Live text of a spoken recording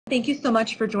Thank you so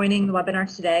much for joining the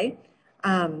webinar today.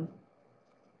 Today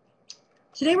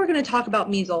we're going to talk about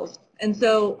measles. And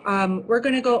so we're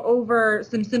going to go over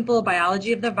some simple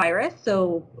biology of the virus.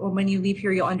 So when you leave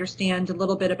here, you'll understand a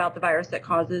little bit about the virus that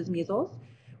causes measles.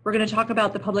 We're going to talk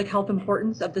about the public health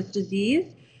importance of this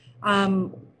disease.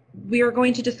 We are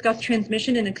going to discuss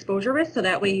transmission and exposure risk, so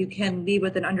that way you can leave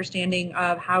with an understanding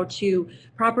of how to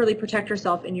properly protect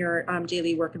yourself in your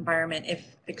daily work environment if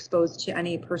exposed to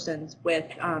any persons with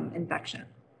infection.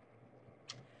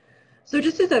 So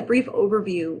just as a brief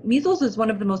overview, measles is one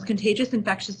of the most contagious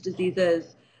infectious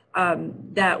diseases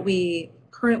that we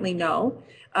currently know.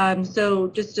 So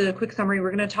just a quick summary,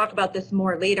 we're going to talk about this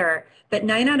more later, but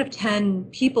 9 out of 10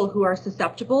 people who are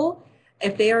susceptible,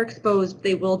 if they are exposed,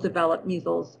 they will develop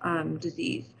measles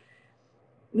disease.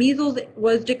 Measles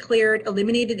was declared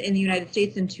eliminated in the United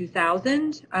States in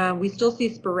 2000. We still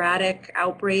see sporadic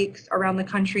outbreaks around the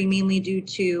country, mainly due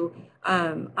to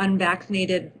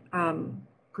unvaccinated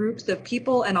groups of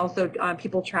people and also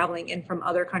people traveling in from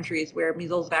other countries where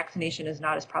measles vaccination is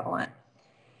not as prevalent.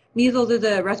 Measles is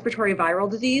a respiratory viral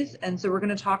disease, and so we're going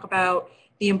to talk about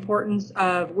the importance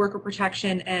of worker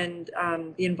protection and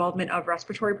the involvement of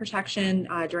respiratory protection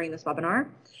during this webinar.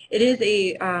 It is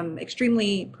a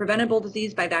extremely preventable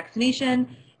disease by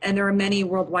vaccination, and there are many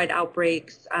worldwide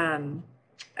outbreaks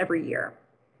every year.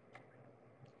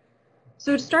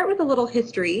 So to start with a little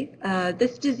history,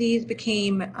 this disease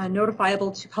became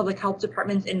notifiable to public health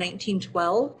departments in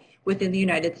 1912 within the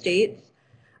United States.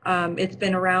 It's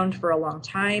been around for a long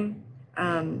time.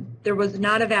 There was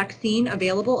not a vaccine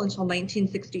available until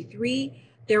 1963.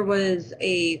 There was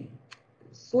a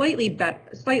slightly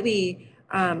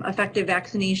effective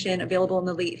vaccination available in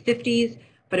the late 50s,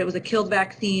 but it was a killed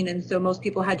vaccine, and so most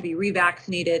people had to be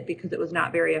revaccinated because it was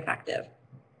not very effective.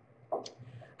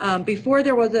 Before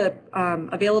there was a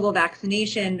available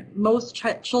vaccination, most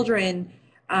children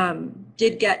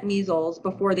did get measles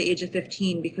before the age of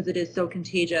 15 because it is so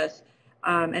contagious.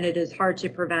 And it is hard to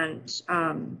prevent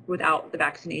without the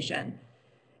vaccination.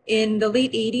 In the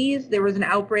late 80s, there was an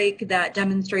outbreak that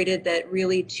demonstrated that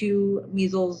really 2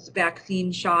 measles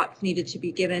vaccine shots needed to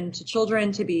be given to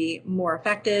children to be more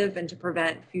effective and to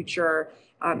prevent future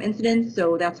incidents.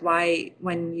 So that's why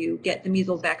when you get the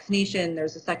measles vaccination,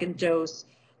 there's a second dose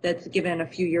that's given a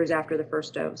few years after the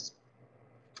first dose.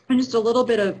 And just a little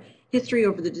bit of history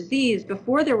over the disease.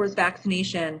 Before there was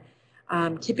vaccination,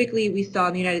 typically, we saw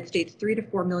in the United States 3 to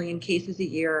 4 million cases a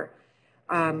year.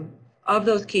 Of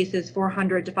those cases,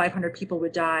 400 to 500 people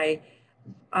would die.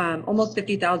 Almost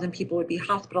 50,000 people would be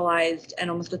hospitalized,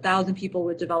 and almost 1,000 people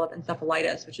would develop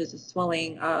encephalitis, which is a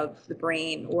swelling of the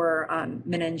brain, or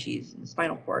meninges in the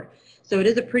spinal cord. So it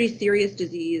is a pretty serious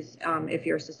disease if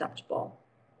you're susceptible.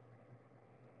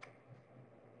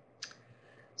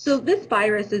 So this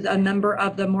virus is a member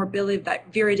of the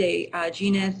Morbillivirus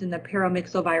genus in the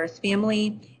Paramyxoviridae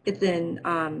family. It's an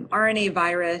RNA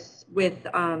virus with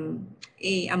a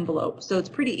envelope. So it's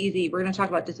pretty easy. We're going to talk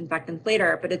about disinfectants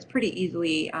later, but it's pretty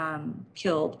easily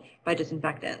killed by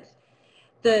disinfectants.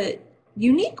 The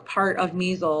unique part of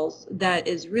measles that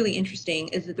is really interesting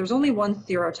is that there's only one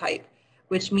serotype,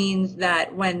 which means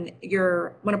that when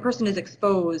a person is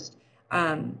exposed,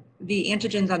 the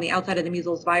antigens on the outside of the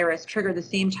measles virus trigger the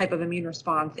same type of immune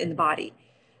response in the body.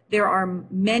 There are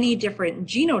many different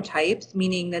genotypes,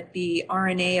 meaning that the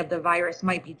RNA of the virus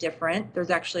might be different. There's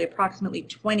actually approximately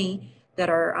 20 that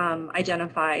are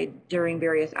identified during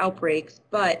various outbreaks,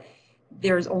 but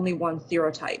there's only one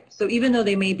serotype. So even though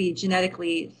they may be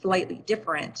genetically slightly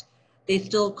different, they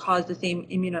still cause the same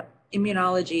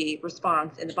immunology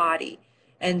response in the body.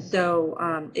 And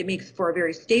so it makes for a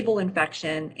very stable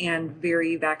infection and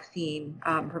very vaccine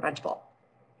preventable.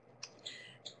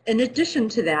 In addition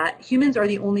to that, humans are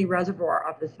the only reservoir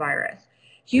of this virus.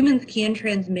 Humans can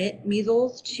transmit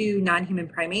measles to non-human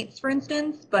primates, for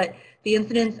instance, but the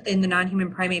incidence in the non-human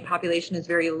primate population is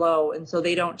very low, and so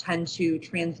they don't tend to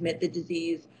transmit the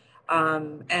disease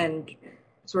and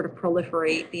sort of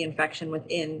proliferate the infection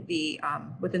within the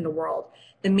world.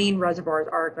 The main reservoirs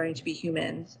are going to be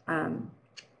humans.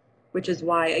 Which is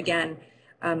why, again,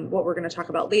 what we're going to talk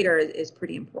about later is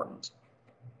pretty important.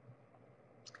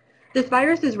 This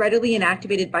virus is readily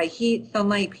inactivated by heat,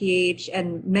 sunlight, pH,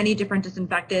 and many different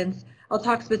disinfectants. I'll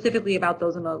talk specifically about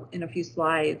those in a few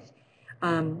slides.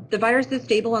 The virus is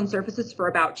stable on surfaces for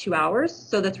about 2 hours,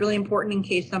 so that's really important in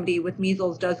case somebody with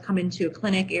measles does come into a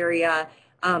clinic area,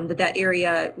 that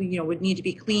area would need to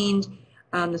be cleaned.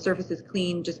 The surface is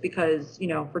clean just because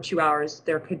for 2 hours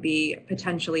there could be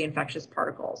potentially infectious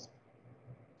particles.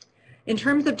 In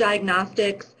terms of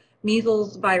diagnostics,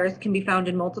 measles virus can be found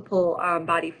in multiple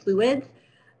body fluids.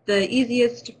 The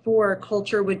easiest for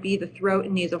culture would be the throat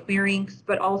and nasopharynx,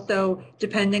 but also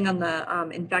depending on the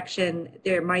infection,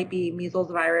 there might be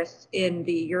measles virus in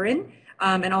the urine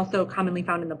and also commonly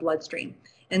found in the bloodstream.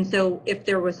 And so if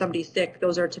there was somebody sick,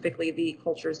 those are typically the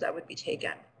cultures that would be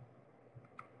taken.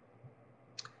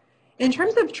 In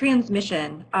terms of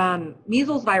transmission,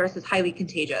 measles virus is highly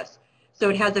contagious. So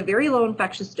it has a very low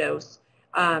infectious dose,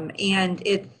 and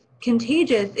it's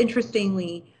contagious,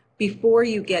 interestingly, before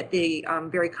you get the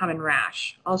very common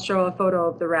rash. I'll show a photo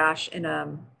of the rash in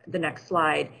the next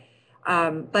slide.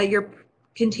 But you're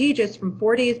contagious from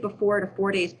 4 days before to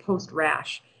 4 days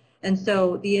post-rash. And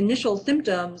so the initial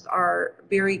symptoms are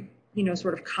very,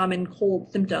 sort of common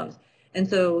cold symptoms. And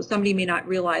so somebody may not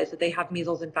realize that they have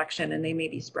measles infection and they may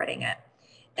be spreading it.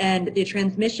 And the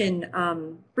transmission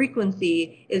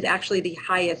frequency is actually the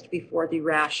highest before the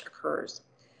rash occurs.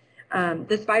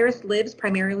 This virus lives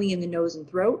primarily in the nose and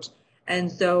throat. And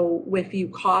so if you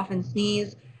cough and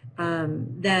sneeze,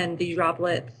 then the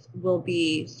droplets will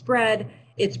be spread.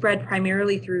 It's spread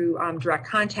primarily through direct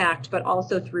contact, but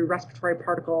also through respiratory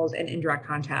particles and indirect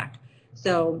contact.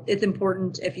 So it's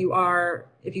important if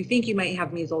you think you might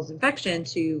have measles infection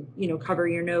to, cover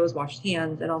your nose, wash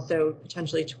hands, and also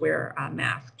potentially to wear a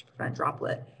mask to prevent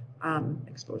droplet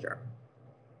exposure.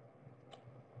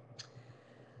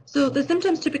 So the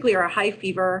symptoms typically are a high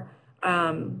fever,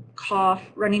 cough,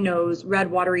 runny nose, red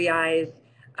watery eyes.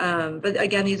 But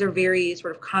again, these are very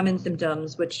sort of common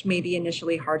symptoms, which may be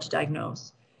initially hard to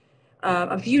diagnose.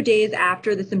 A few days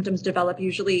after the symptoms develop,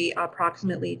 usually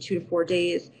approximately 2 to 4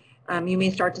 days, you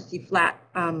may start to see flat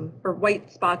or white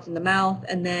spots in the mouth,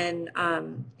 and then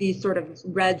these sort of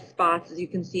red spots, as you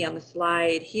can see on the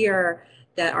slide here,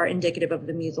 that are indicative of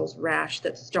the measles rash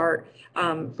that start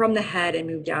from the head and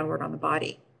move downward on the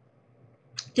body.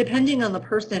 Depending on the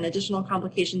person, additional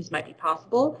complications might be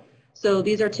possible. So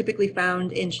these are typically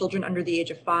found in children under the age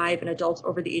of 5 and adults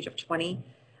over the age of 20.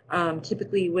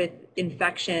 Typically with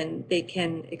infection, they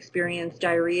can experience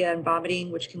diarrhea and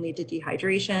vomiting, which can lead to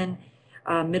dehydration,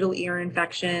 middle ear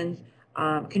infections,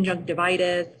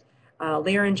 conjunctivitis,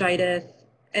 laryngitis,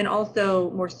 and also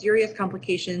more serious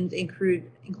complications include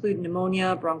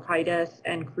pneumonia, bronchitis,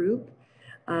 and croup.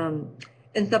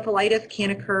 Encephalitis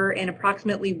can occur in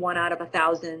approximately 1 out of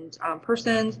 1,000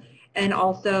 persons, and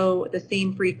also the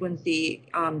same frequency,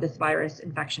 this virus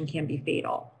infection can be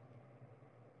fatal.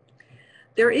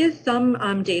 There is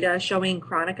some data showing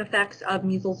chronic effects of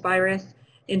measles virus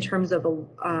in terms of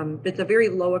it's a very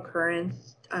low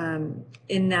occurrence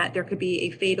in that there could be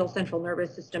a fatal central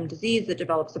nervous system disease that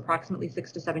develops approximately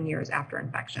 6 to 7 years after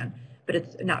infection, but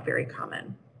it's not very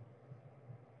common.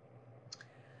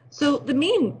 So the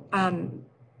main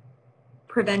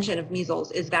prevention of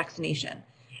measles is vaccination.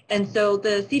 And so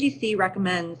the CDC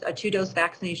recommends a 2-dose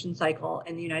vaccination cycle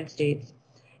in the United States.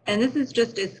 And this is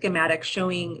just a schematic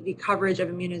showing the coverage of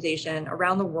immunization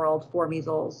around the world for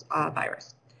measles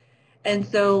virus. And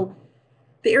so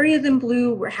the areas in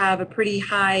blue have a pretty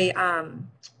high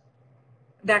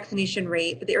vaccination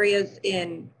rate, but the areas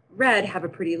in red have a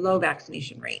pretty low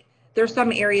vaccination rate. There are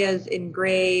some areas in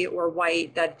gray or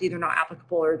white that's either not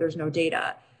applicable or there's no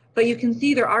data. But you can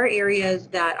see there are areas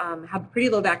that have a pretty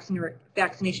low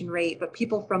vaccination rate, but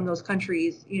people from those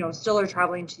countries, still are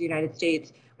traveling to the United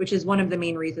States, which is one of the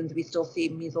main reasons we still see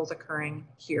measles occurring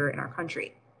here in our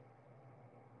country.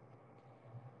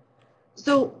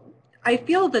 So I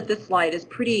feel that this slide is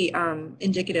pretty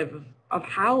indicative of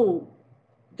how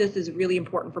this is really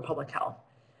important for public health.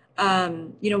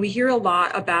 We hear a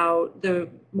lot about the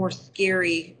more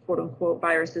scary, quote unquote,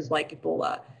 viruses like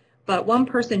Ebola, but one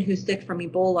person who's sick from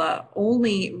Ebola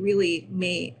only really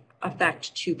may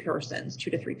affect 2 persons,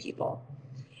 2 to 3 people.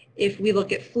 If we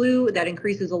look at flu, that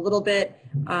increases a little bit.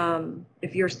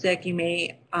 If you're sick, you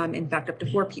may infect up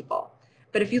to 4 people.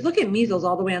 But if you look at measles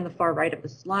all the way on the far right of the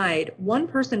slide, one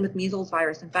person with measles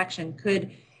virus infection could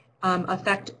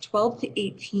affect 12 to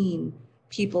 18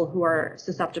 people who are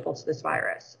susceptible to this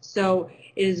virus. So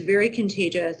it is very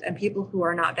contagious, and people who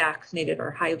are not vaccinated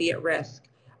are highly at risk.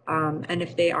 And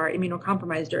if they are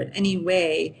immunocompromised or in any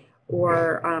way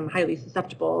or highly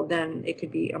susceptible, then it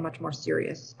could be a much more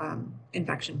serious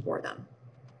infection for them.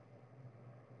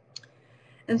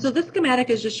 And so this schematic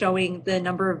is just showing the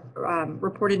number of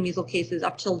reported measles cases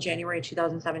up till January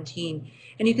 2017.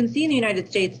 And you can see in the United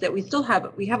States that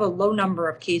we have a low number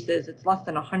of cases. It's less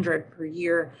than 100 per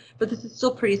year, but this is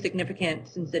still pretty significant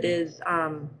since it is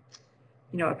a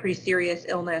pretty serious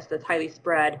illness that's highly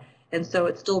spread. And so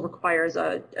it still requires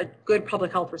a good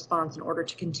public health response in order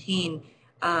to contain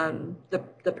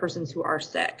the persons who are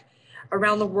sick.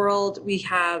 Around the world, we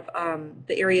have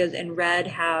the areas in red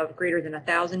have greater than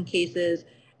 1,000 cases,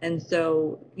 And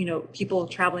so, people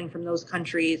traveling from those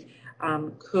countries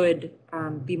could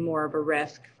be more of a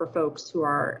risk for folks who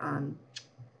are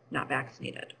not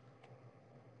vaccinated.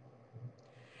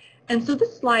 And so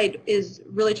this slide is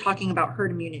really talking about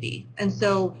herd immunity. And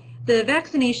so the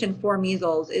vaccination for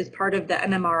measles is part of the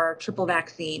MMR triple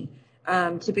vaccine.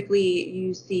 Typically,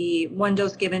 you see one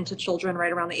dose given to children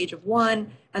right around the age of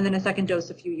 1, and then a second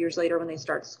dose a few years later when they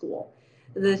start school.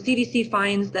 The CDC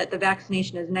finds that the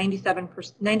vaccination is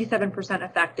 97%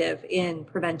 effective in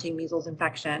preventing measles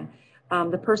infection.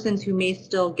 The persons who may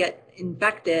still get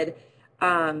infected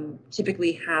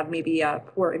typically have maybe a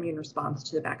poor immune response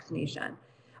to the vaccination.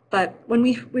 But when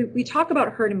we talk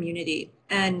about herd immunity,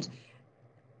 and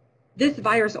this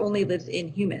virus only lives in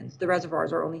humans, the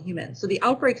reservoirs are only humans. So the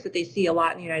outbreaks that they see a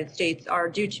lot in the United States are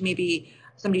due to maybe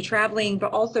somebody traveling,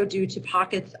 but also due to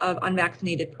pockets of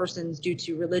unvaccinated persons due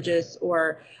to religious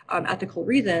or ethical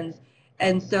reasons.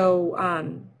 And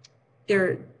so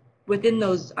they're within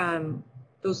those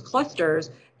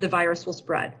clusters, the virus will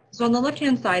spread. So on the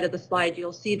left-hand side of the slide,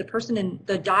 you'll see the person in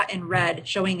the dot in red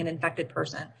showing an infected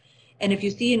person. And if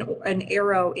you see an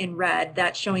arrow in red,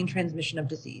 that's showing transmission of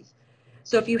disease.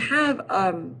 So if you have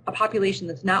a population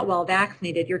that's not well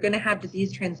vaccinated, you're going to have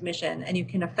disease transmission, and you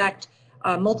can affect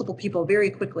multiple people very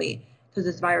quickly because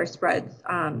this virus spreads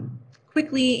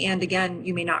quickly. And again,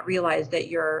 you may not realize that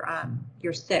you're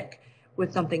sick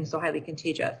with something so highly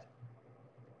contagious.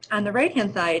 On the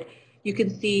right-hand side, you can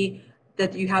see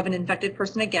that you have an infected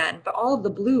person again, but all of the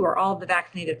blue are all of the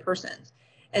vaccinated persons.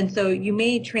 And so you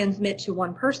may transmit to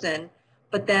one person,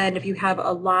 but then if you have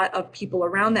a lot of people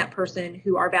around that person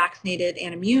who are vaccinated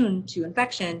and immune to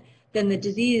infection, then the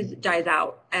disease dies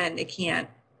out and it can't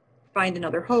find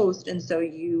another host. And so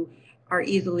you are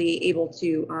easily able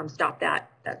to stop that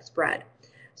spread.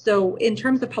 So in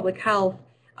terms of public health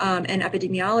and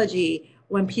epidemiology,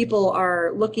 when people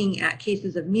are looking at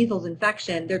cases of measles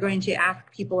infection, they're going to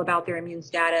ask people about their immune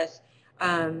status.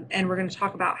 And we're going to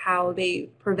talk about how they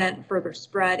prevent further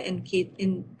spread in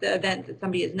the event that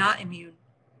somebody is not immune.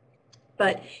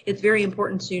 But it's very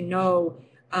important to know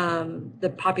the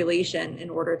population in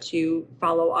order to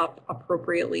follow up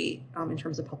appropriately in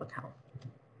terms of public health.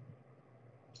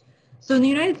 So in the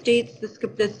United States,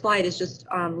 this slide is just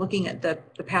looking at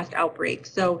the past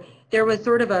outbreaks. So there was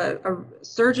sort of a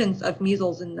resurgence of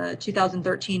measles in the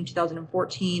 2013,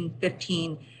 2014,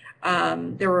 15.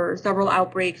 There were several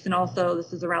outbreaks, and also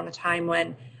this is around the time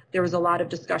when there was a lot of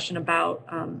discussion about,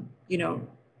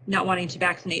 not wanting to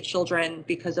vaccinate children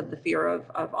because of the fear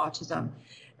of autism.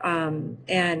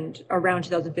 And around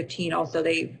 2015, also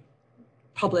they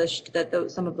published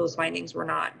that some of those findings were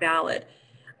not valid.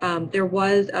 There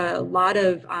was a lot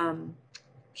of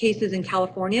cases in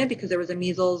California because there was a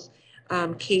measles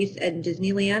case in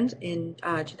Disneyland in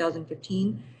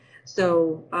 2015.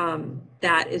 So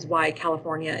that is why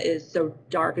California is so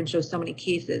dark and shows so many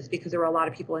cases, because there were a lot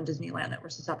of people in Disneyland that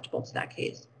were susceptible to that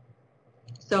case.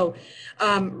 So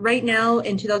right now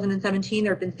in 2017,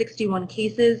 there have been 61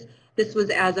 cases. This was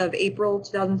as of April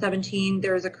 2017.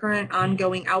 There is a current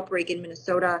ongoing outbreak in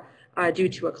Minnesota due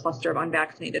to a cluster of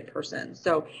unvaccinated persons.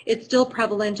 So it's still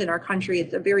prevalent in our country.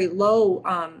 It's a very low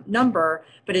number,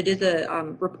 but it is a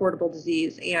reportable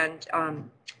disease, and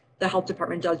the health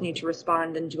department does need to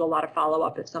respond and do a lot of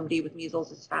follow-up if somebody with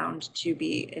measles is found to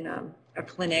be in a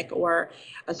clinic or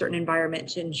a certain environment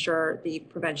to ensure the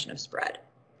prevention of spread.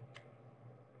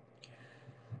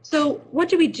 So what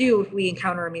do we do if we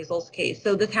encounter a measles case?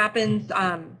 So this happens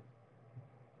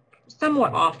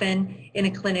somewhat often in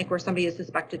a clinic where somebody is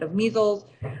suspected of measles.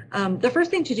 The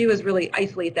first thing to do is really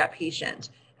isolate that patient.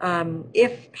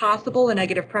 If possible, a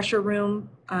negative pressure room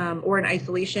or an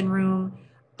isolation room.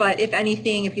 But if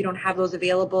anything, if you don't have those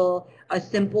available, a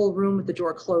simple room with the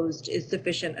door closed is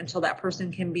sufficient until that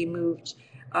person can be moved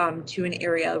to an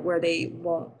area where they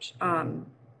won't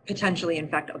potentially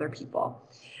infect other people.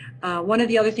 One of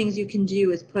the other things you can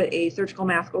do is put a surgical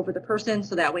mask over the person,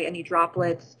 so that way any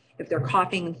droplets, if they're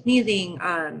coughing and sneezing,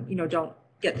 don't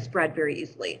get spread very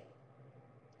easily.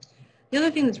 The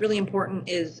other thing that's really important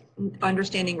is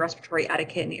understanding respiratory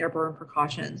etiquette and airborne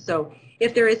precautions. So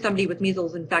if there is somebody with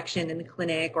measles infection in the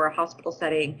clinic or a hospital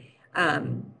setting,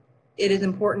 it is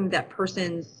important that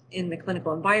persons in the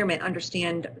clinical environment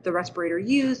understand the respirator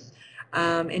use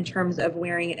in terms of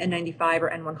wearing an N95 or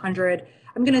N100.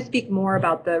 I'm going to speak more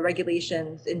about the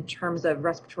regulations in terms of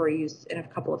respiratory use in a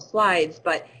couple of slides,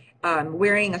 but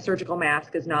wearing a surgical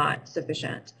mask is not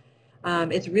sufficient.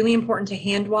 It's really important to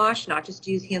hand wash, not just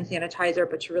use hand sanitizer,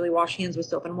 but to really wash hands with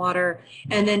soap and water,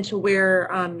 and then to wear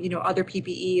other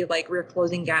PPE like rear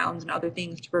closing gowns and other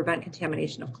things to prevent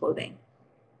contamination of clothing.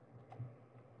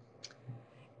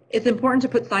 It's important to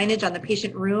put signage on the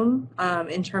patient room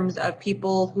in terms of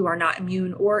people who are not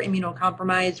immune or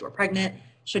immunocompromised or pregnant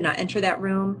should not enter that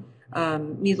room.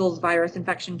 Measles virus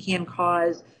infection can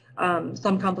cause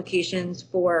some complications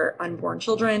for unborn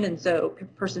children, and so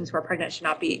persons who are pregnant should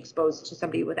not be exposed to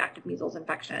somebody with active measles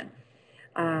infection.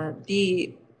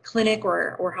 The clinic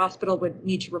or hospital would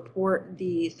need to report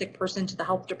the sick person to the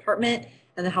health department,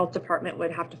 and the health department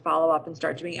would have to follow up and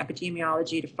start doing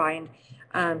epidemiology to find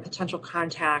potential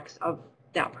contacts of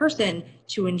that person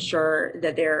to ensure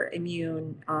that they're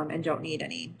immune and don't need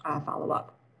any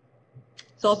follow-up.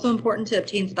 It's also important to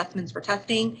obtain specimens for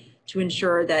testing to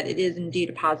ensure that it is indeed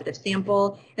a positive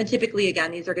sample. And typically,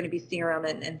 again, these are going to be serum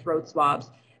and throat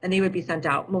swabs, and they would be sent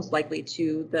out most likely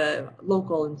to the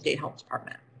local and state health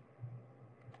department.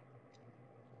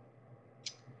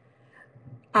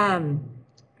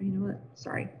 You know what?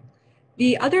 Sorry.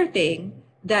 The other thing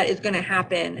that is going to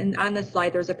happen, and on this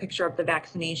slide, there's a picture of the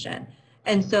vaccination.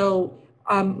 And so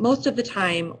most of the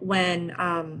time when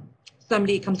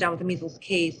somebody comes down with a measles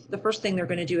case, the first thing they're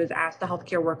going to do is ask the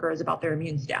healthcare workers about their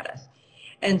immune status.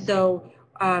 And so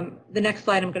the next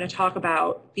slide, I'm going to talk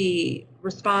about the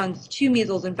response to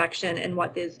measles infection and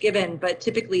what is given, but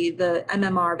typically the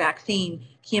MMR vaccine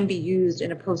can be used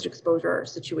in a post-exposure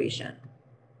situation.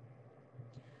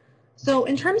 So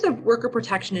in terms of worker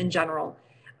protection in general,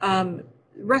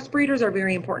 respirators are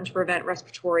very important to prevent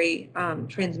respiratory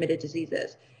transmitted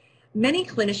diseases. Many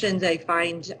clinicians, I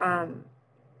find,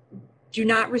 do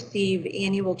not receive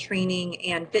annual training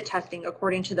and fit testing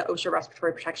according to the OSHA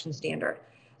respiratory protection standard.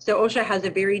 So OSHA has a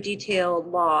very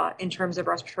detailed law in terms of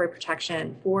respiratory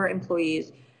protection for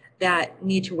employees that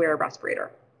need to wear a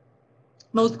respirator.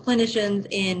 Most clinicians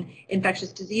in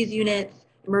infectious disease units,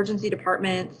 emergency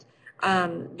departments,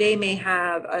 they may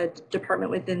have a department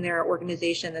within their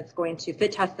organization that's going to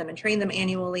fit test them and train them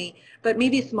annually, but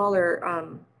maybe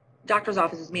smaller doctor's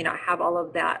offices may not have all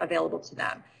of that available to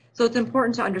them. So it's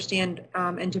important to understand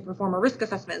and to perform a risk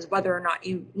assessment as whether or not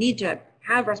you need to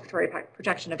have respiratory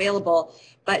protection available,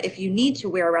 but if you need to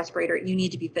wear a respirator, you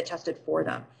need to be fit tested for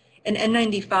them. An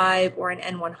N95 or an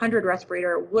N100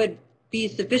 respirator would be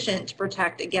sufficient to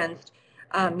protect against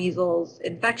measles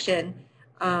infection.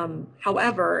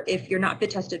 However, if you're not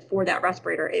fit tested for that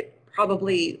respirator, it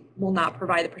probably will not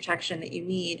provide the protection that you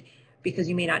need because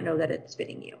you may not know that it's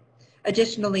fitting you.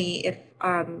 Additionally, if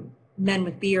men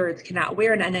with beards cannot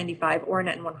wear an N95 or an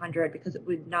N100 because it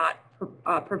would not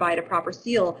provide a proper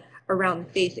seal around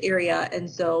the face area, and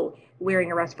so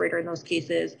wearing a respirator in those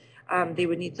cases, they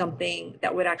would need something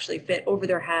that would actually fit over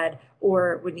their head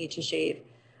or would need to shave.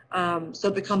 So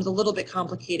it becomes a little bit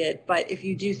complicated, but if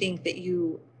you do think that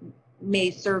you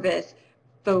may service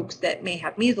folks that may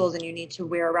have measles and you need to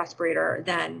wear a respirator,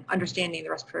 then understanding the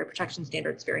respiratory protection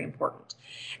standard is very important.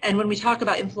 And when we talk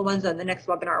about influenza in the next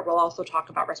webinar, we'll also talk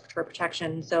about respiratory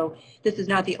protection. So this is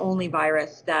not the only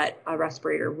virus that a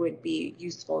respirator would be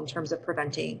useful in terms of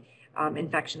preventing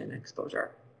infection and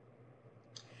exposure.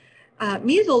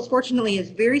 Measles, fortunately, is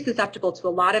very susceptible to a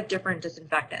lot of different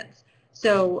disinfectants.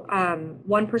 So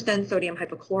 1% sodium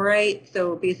hypochlorite,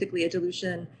 so basically a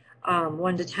dilution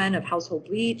 1 to 10 of household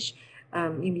bleach,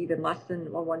 even less than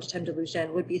a 1 to 10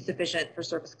 dilution would be sufficient for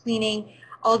surface cleaning,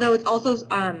 although it's also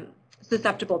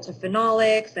susceptible to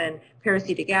phenolics and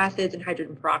peracetic acids and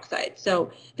hydrogen peroxide.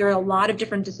 So there are a lot of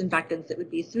different disinfectants that would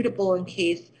be suitable in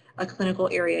case a clinical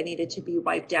area needed to be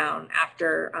wiped down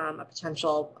after a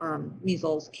potential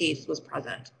measles case was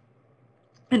present.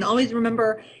 And always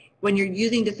remember when you're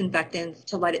using disinfectants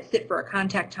to let it sit for a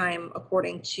contact time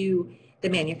according to the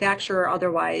manufacturer.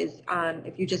 Otherwise,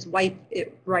 if you just wipe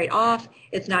it right off,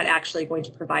 it's not actually going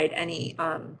to provide any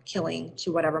killing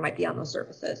to whatever might be on those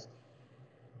surfaces.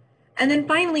 And then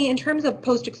finally, in terms of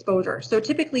post-exposure, so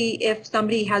typically if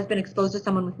somebody has been exposed to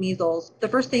someone with measles, the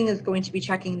first thing is going to be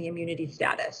checking the immunity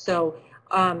status. So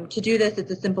to do this,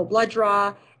 it's a simple blood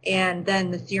draw, and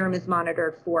then the serum is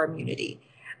monitored for immunity.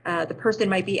 The person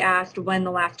might be asked when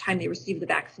the last time they received the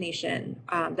vaccination,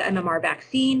 the MMR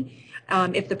vaccine.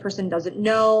 If the person doesn't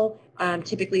know,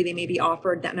 typically they may be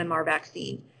offered the MMR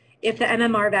vaccine. If the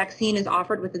MMR vaccine is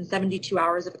offered within 72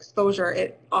 hours of exposure,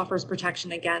 it offers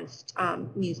protection against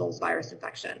measles virus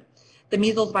infection. The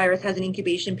measles virus has an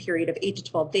incubation period of 8 to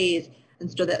 12 days, and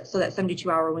so that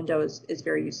 72-hour window is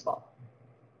very useful.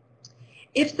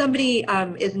 If somebody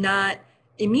is not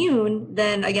immune,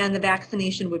 then again, the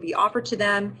vaccination would be offered to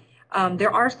them.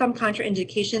 There are some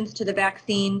contraindications to the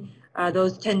vaccine.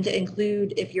 Those tend to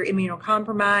include if you're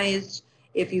immunocompromised,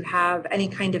 if you have any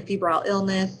kind of febrile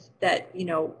illness that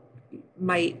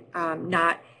might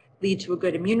not lead to a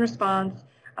good immune response,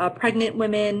 pregnant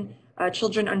women,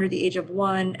 children under the age of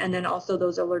 1, and then also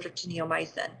those allergic to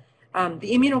neomycin.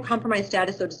 The immunocompromised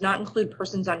status, though, does not include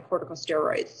persons on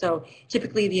corticosteroids. So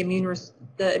typically the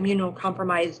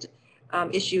immunocompromised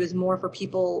issue is more for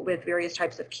people with various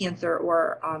types of cancer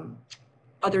or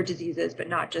other diseases, but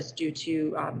not just due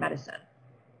to medicine.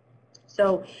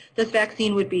 So this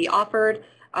vaccine would be offered.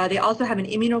 They also have an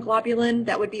immunoglobulin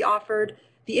that would be offered.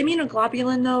 The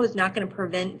immunoglobulin, though, is not going to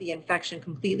prevent the infection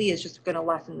completely. It's just going to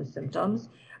lessen the symptoms.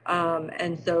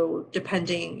 And so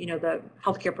depending, the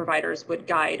healthcare providers would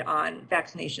guide on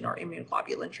vaccination or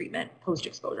immunoglobulin treatment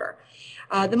post-exposure.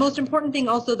 The most important thing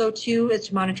also, though, too, is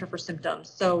to monitor for symptoms.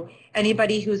 So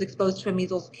anybody who's exposed to a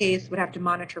measles case would have to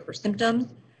monitor for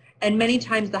symptoms. And many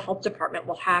times the health department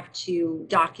will have to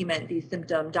document these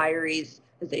symptom diaries,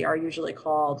 as they are usually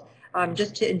called,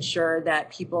 just to ensure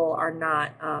that people are not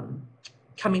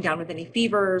coming down with any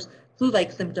fevers,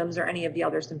 flu-like symptoms, or any of the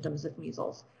other symptoms of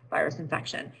measles virus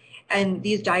infection. And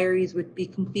these diaries would be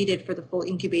completed for the full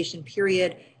incubation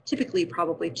period, typically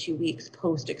probably 2 weeks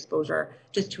post-exposure,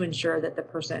 just to ensure that the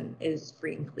person is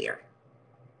free and clear.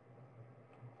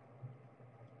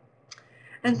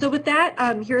 And so with that,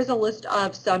 here's a list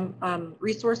of some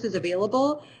resources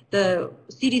available. The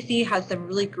CDC has some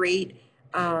really great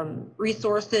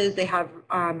resources. They have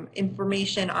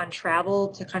information on travel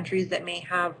to countries that may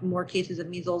have more cases of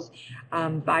measles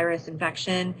virus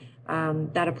infection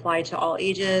that apply to all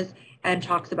ages, and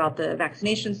talks about the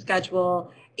vaccination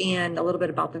schedule and a little bit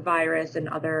about the virus and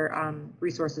other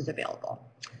resources available.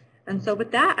 And so with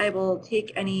that, I will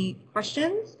take any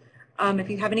questions.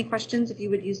 If you have any questions, if you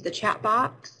would use the chat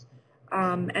box.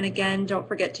 And again, don't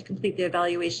forget to complete the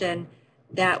evaluation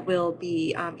that will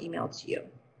be emailed to you.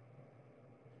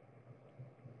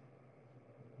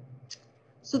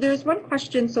 So there's one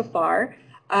question so far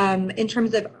in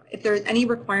terms of if there's any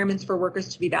requirements for workers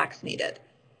to be vaccinated.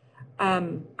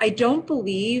 I don't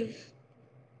believe,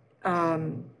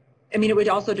 it would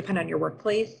also depend on your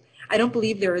workplace. I don't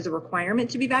believe there is a requirement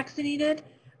to be vaccinated.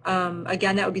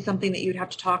 Again, that would be something that you'd have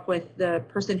to talk with the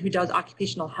person who does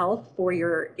occupational health for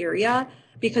your area,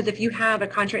 because if you have a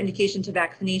contraindication to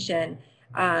vaccination,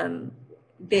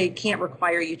 they can't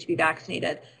require you to be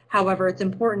vaccinated. However, it's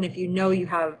important if you know you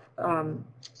have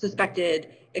suspected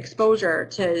exposure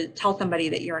to tell somebody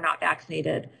that you're not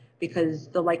vaccinated, because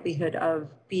the likelihood of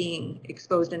being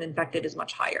exposed and infected is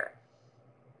much higher.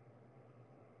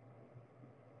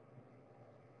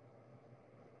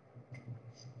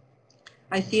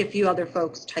 I see a few other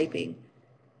folks typing.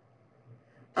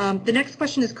 The next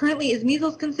question is, currently, is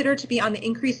measles considered to be on the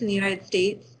increase in the United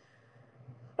States?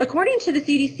 According to the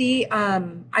CDC,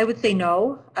 I would say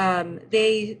no.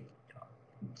 They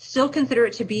still consider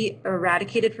it to be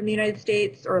eradicated from the United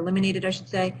States, or eliminated, I should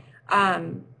say.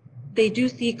 They do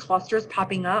see clusters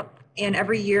popping up, and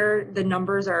every year the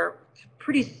numbers are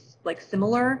pretty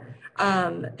similar.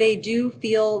 They do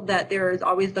feel that there is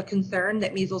always the concern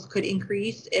that measles could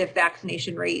increase if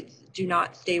vaccination rates do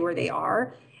not stay where they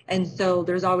are. And so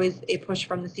there's always a push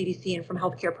from the CDC and from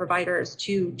healthcare providers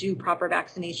to do proper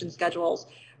vaccination schedules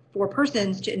for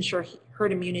persons to ensure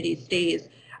herd immunity stays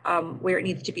where it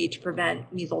needs to be to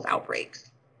prevent measles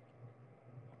outbreaks.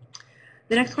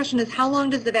 The next question is, how long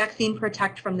does the vaccine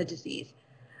protect from the disease?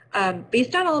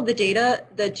 Based on all of the data,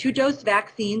 the 2-dose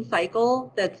vaccine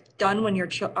cycle that's done when you're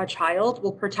a child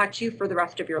will protect you for the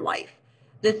rest of your life.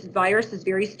 This virus is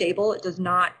very stable. It does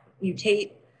not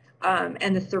mutate,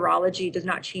 and the serology does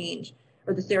not change,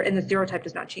 or the serotype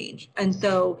does not change. And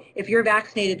so if you're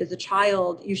vaccinated as a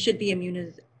child, you should be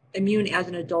immune as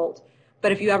an adult.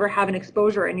 But if you ever have an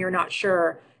exposure and you're not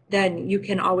sure, then you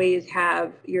can always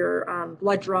have your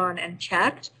blood drawn and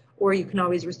checked, or you can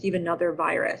always receive another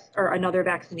virus or another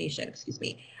vaccination, excuse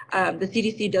me. The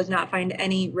CDC does not find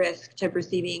any risk to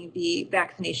receiving the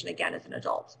vaccination again as an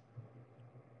adult.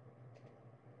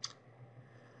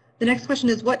 The next question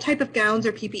is, what type of gowns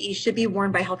or PPE should be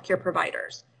worn by healthcare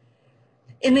providers?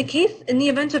 In the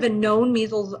event of a known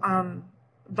measles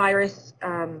virus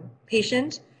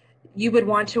patient, you would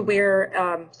want to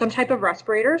wear some type of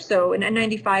respirator, so an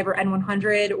N95 or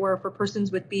N100, or for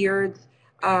persons with beards,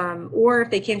 or if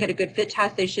they can't get a good fit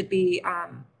test, they should be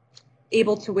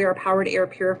able to wear a powered air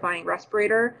purifying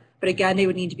respirator. But again, they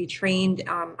would need to be trained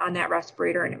on that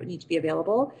respirator, and it would need to be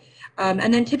available.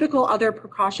 And then typical other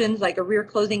precautions like a rear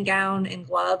closing gown and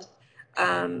gloves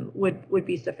would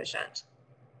be sufficient.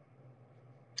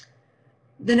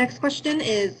 The next question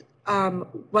is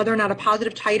whether or not a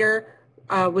positive titer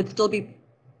would still be,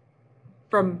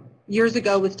 from years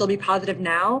ago, would still be positive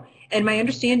now. And my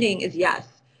understanding is yes,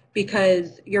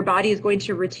 because your body is going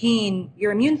to retain,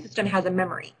 your immune system has a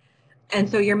memory. And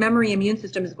so your memory immune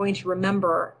system is going to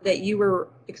remember that you were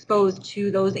exposed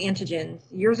to those antigens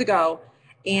years ago,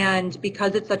 And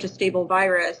because it's such a stable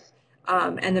virus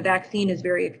and the vaccine is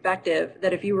very effective,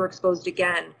 that if you were exposed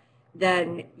again,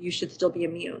 then you should still be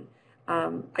immune.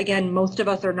 Again, most of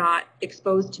us are not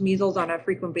exposed to measles on a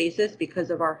frequent basis because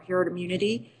of our herd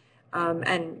immunity.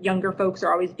 And younger folks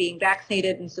are always being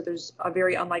vaccinated, and so there's a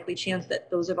very unlikely chance that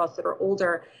those of us that are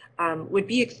older would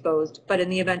be exposed. But in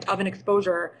the event of an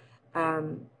exposure,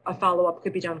 a follow-up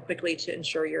could be done quickly to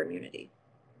ensure your immunity.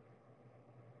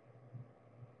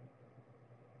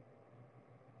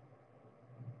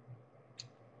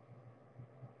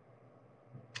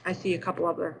 I see a couple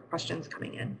other questions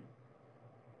coming in.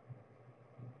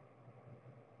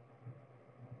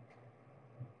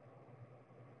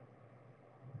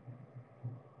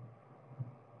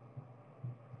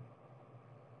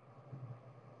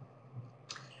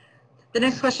 The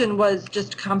next question was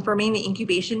just confirming the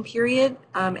incubation period.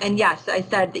 And yes, I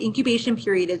said the incubation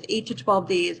period is 8 to 12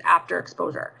 days after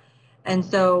exposure. And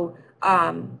so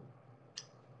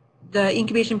the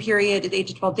incubation period is 8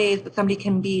 to 12 days, but somebody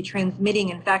can be transmitting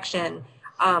infection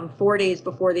 4 days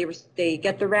before they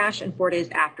get the rash and 4 days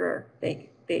after they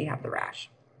have the rash.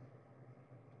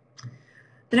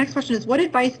 The next question is, what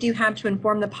advice do you have to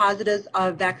inform the positives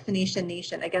of Vaccination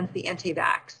Nation against the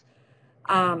anti-vax?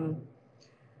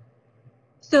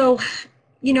 So,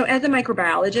 you know, as a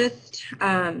microbiologist,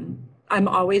 I'm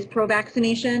always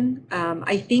pro-vaccination.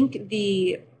 I think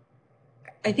the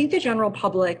general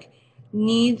public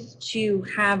needs to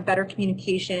have better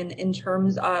communication in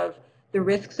terms of the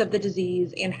risks of the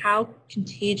disease and how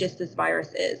contagious this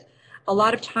virus is. A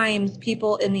lot of times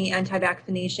people in the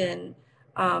anti-vaccination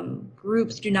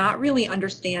groups do not really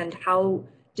understand how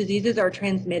diseases are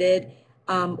transmitted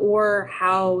or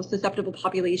how susceptible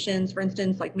populations, for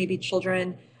instance, like maybe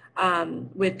children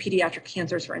with pediatric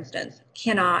cancers, for instance,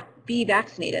 cannot be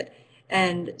vaccinated.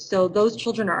 And so those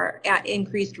children are at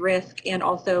increased risk and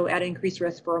also at increased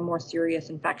risk for a more serious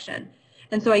infection.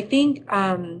 And so I think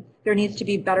there needs to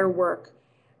be better work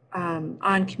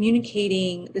on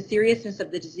communicating the seriousness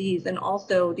of the disease and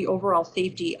also the overall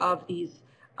safety of these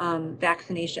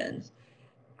vaccinations.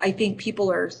 I think people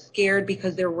are scared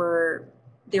because there were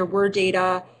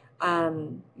data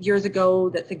years ago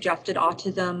that suggested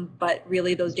autism, but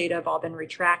really those data have all been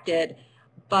retracted.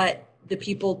 But the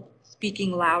people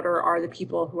speaking louder are the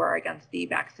people who are against the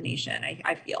vaccination,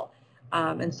 I feel.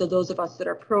 And so those of us that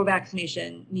are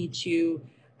pro-vaccination need to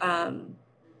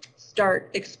start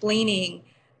explaining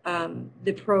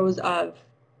the pros of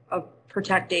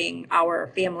protecting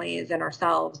our families and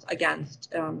ourselves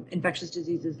against infectious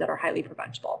diseases that are highly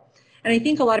preventable. And I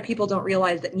think a lot of people don't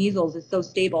realize that measles is so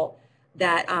stable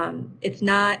that it's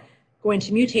not going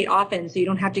to mutate often, so you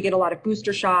don't have to get a lot of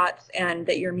booster shots, and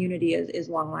that your immunity is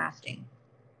long lasting.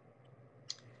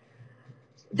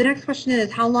 The next question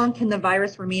is, how long can the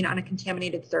virus remain on a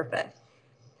contaminated surface?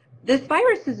 This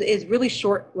virus is really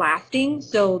short lasting,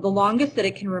 so the longest that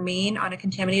it can remain on a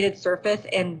contaminated surface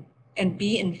and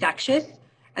be infectious,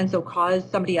 and so cause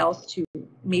somebody else to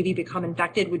maybe become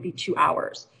infected, would be 2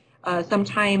 hours.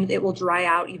 Sometimes it will dry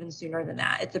out even sooner than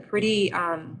that. It's a pretty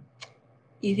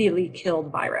easily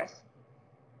killed virus.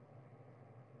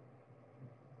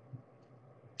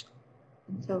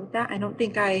 And so with that, I don't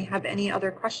think I have any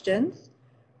other questions.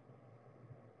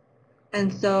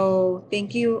 And so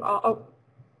thank you. Oh,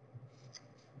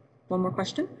 one more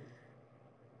question.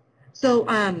 So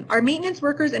are maintenance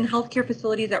workers in healthcare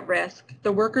facilities at risk,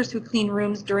 the workers who clean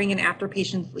rooms during and after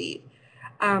patients leave?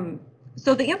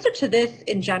 So the answer to this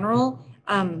in general,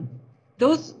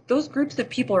 those groups of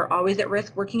people are always at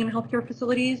risk working in healthcare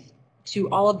facilities to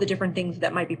all of the different things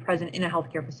that might be present in a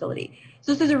healthcare facility.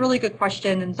 So this is a really good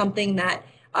question and something that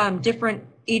different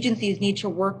agencies need to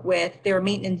work with their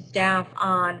maintenance staff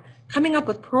on coming up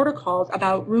with protocols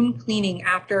about room cleaning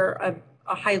after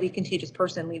a highly contagious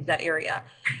person leaves that area.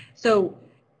 So,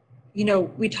 you know,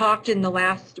 we talked in the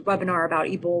last webinar about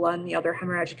Ebola and the other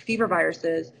hemorrhagic fever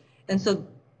viruses. And so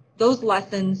those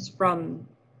lessons from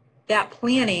that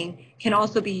planning can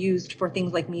also be used for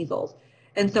things like measles.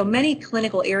 And so many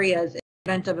clinical areas, in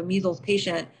the event of a measles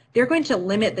patient, they're going to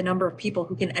limit the number of people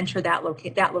who can enter that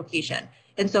location.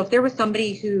 And so if there was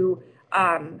somebody who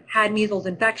had measles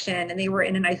infection and they were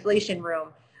in an isolation room,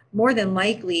 more than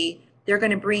likely they're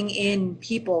going to bring in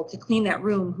people to clean that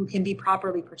room who can be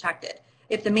properly protected.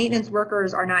 If the maintenance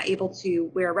workers are not able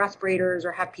to wear respirators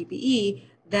or have PPE,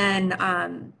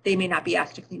 then they may not be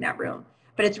asked to clean that room.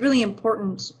 But it's really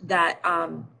important that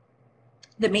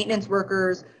the maintenance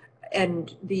workers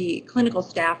and the clinical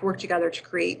staff work together to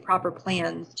create proper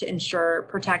plans to ensure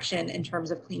protection in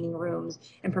terms of cleaning rooms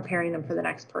and preparing them for the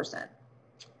next person.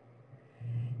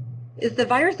 Is the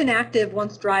virus inactive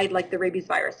once dried like the rabies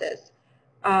viruses?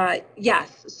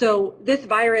 Yes. So this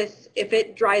virus, if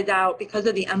it dries out because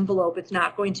of the envelope, it's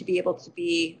not going to be able to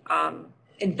be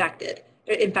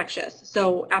infectious.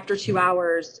 So after 2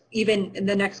 hours, even, and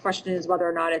the next question is whether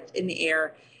or not it's in the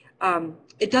air.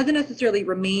 It doesn't necessarily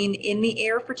remain in the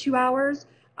air for 2 hours.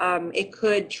 It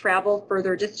could travel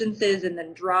further distances and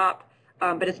then drop,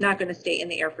 but it's not going to stay in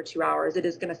the air for 2 hours. It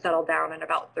is going to settle down in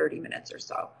about 30 minutes or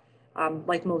so,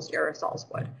 like most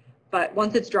aerosols would. But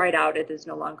once it's dried out, it is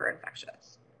no longer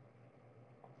infectious.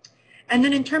 And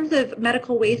then in terms of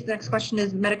medical waste, the next question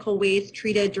is medical waste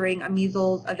treated during a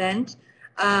measles event.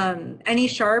 Any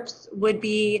sharps would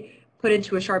be put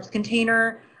into a sharps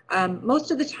container.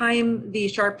 Most of the time, the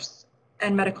sharps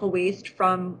and medical waste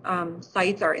from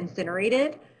sites are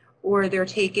incinerated, or they're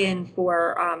taken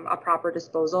for a proper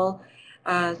disposal.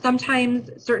 Sometimes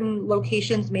certain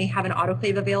locations may have an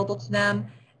autoclave available to them,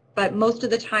 but most of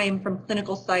the time from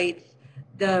clinical sites,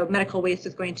 the medical waste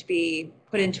is going to be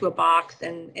put into a box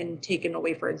and taken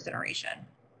away for incineration.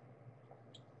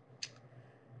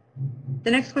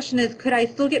 The next question is, could I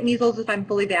still get measles if I'm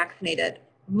fully vaccinated?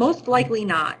 Most likely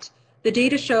not. The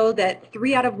data show that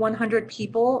 3 out of 100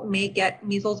 people may get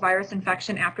measles virus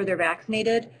infection after they're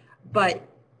vaccinated, but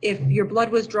if your blood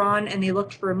was drawn and they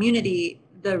looked for immunity,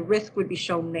 the risk would be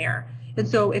shown there. And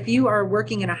so if you are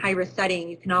working in a high-risk setting,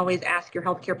 you can always ask your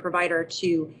healthcare provider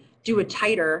to do a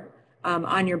titer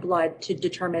on your blood to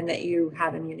determine that you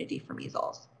have immunity for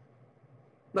measles.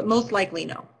 But most likely,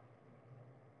 no.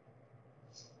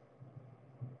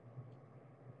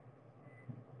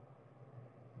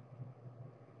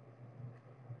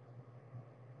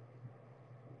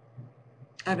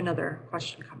 I have another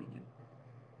question coming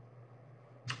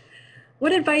in.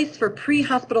 What advice for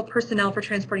pre-hospital personnel for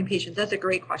transporting patients? That's a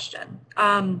great question.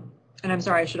 And I'm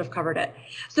sorry, I should have covered it.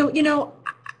 So, you know,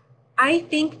 I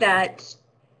think that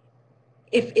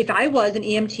if I was an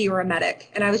EMT or a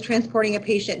medic and I was transporting a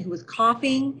patient who was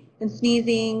coughing and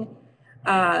sneezing,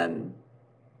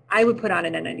 I would put on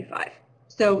an N95.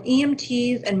 So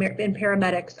EMTs and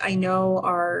paramedics, I know,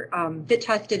 are fit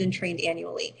tested and trained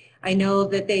annually. I know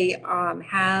that they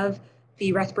have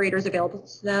the respirators available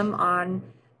to them on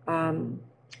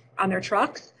their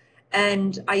trucks,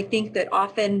 and I think that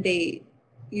often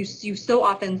you so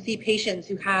often see patients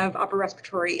who have upper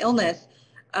respiratory illness,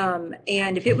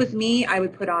 and if it was me, I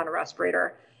would put on a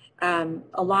respirator.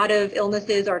 A lot of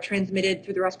illnesses are transmitted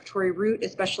through the respiratory route,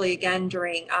 especially again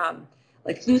during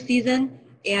like flu season.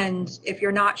 And if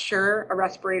you're not sure, a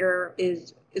respirator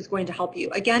is going to help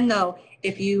you. Again, though,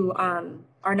 if you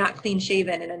are not clean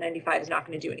shaven, an N95 is not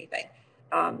going to do anything.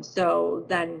 So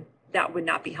then that would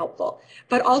not be helpful.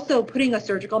 But also putting a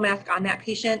surgical mask on that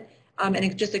patient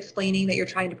and just explaining that you're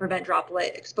trying to prevent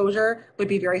droplet exposure would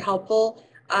be very helpful.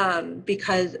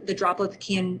 Because the droplets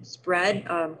can spread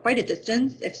quite a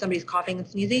distance if somebody's coughing and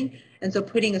sneezing. And so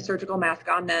putting a surgical mask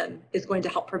on them is going to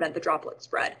help prevent the droplet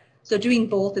spread. So doing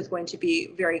both is going to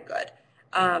be very good.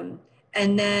 And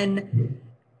then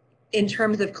in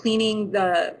terms of cleaning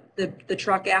the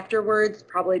truck afterwards,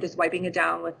 probably just wiping it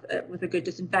down with a good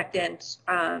disinfectant,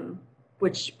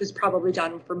 which is probably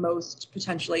done for most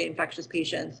potentially infectious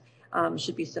patients,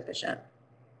 should be sufficient.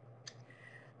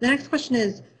 The next question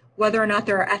is whether or not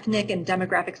there are ethnic and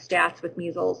demographic stats with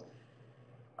measles.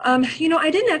 You know, I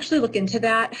didn't actually look into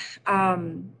that.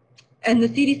 And the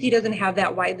CDC doesn't have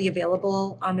that widely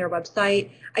available on their website.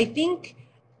 I think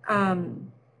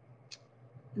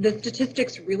the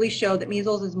statistics really show that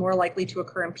measles is more likely to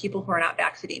occur in people who are not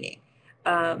vaccinating.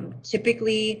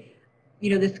 Typically, you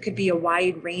know, this could be a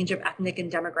wide range of ethnic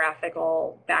and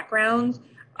demographical backgrounds.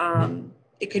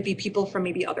 It could be people from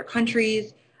maybe other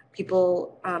countries,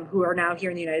 people who are now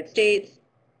here in the United States.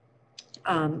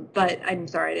 But I'm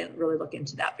sorry, I didn't really look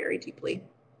into that very deeply.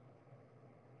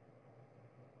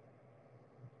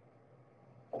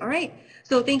 All right,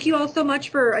 so thank you all so much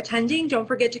for attending. Don't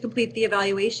forget to complete the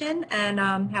evaluation and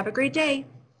have a great day.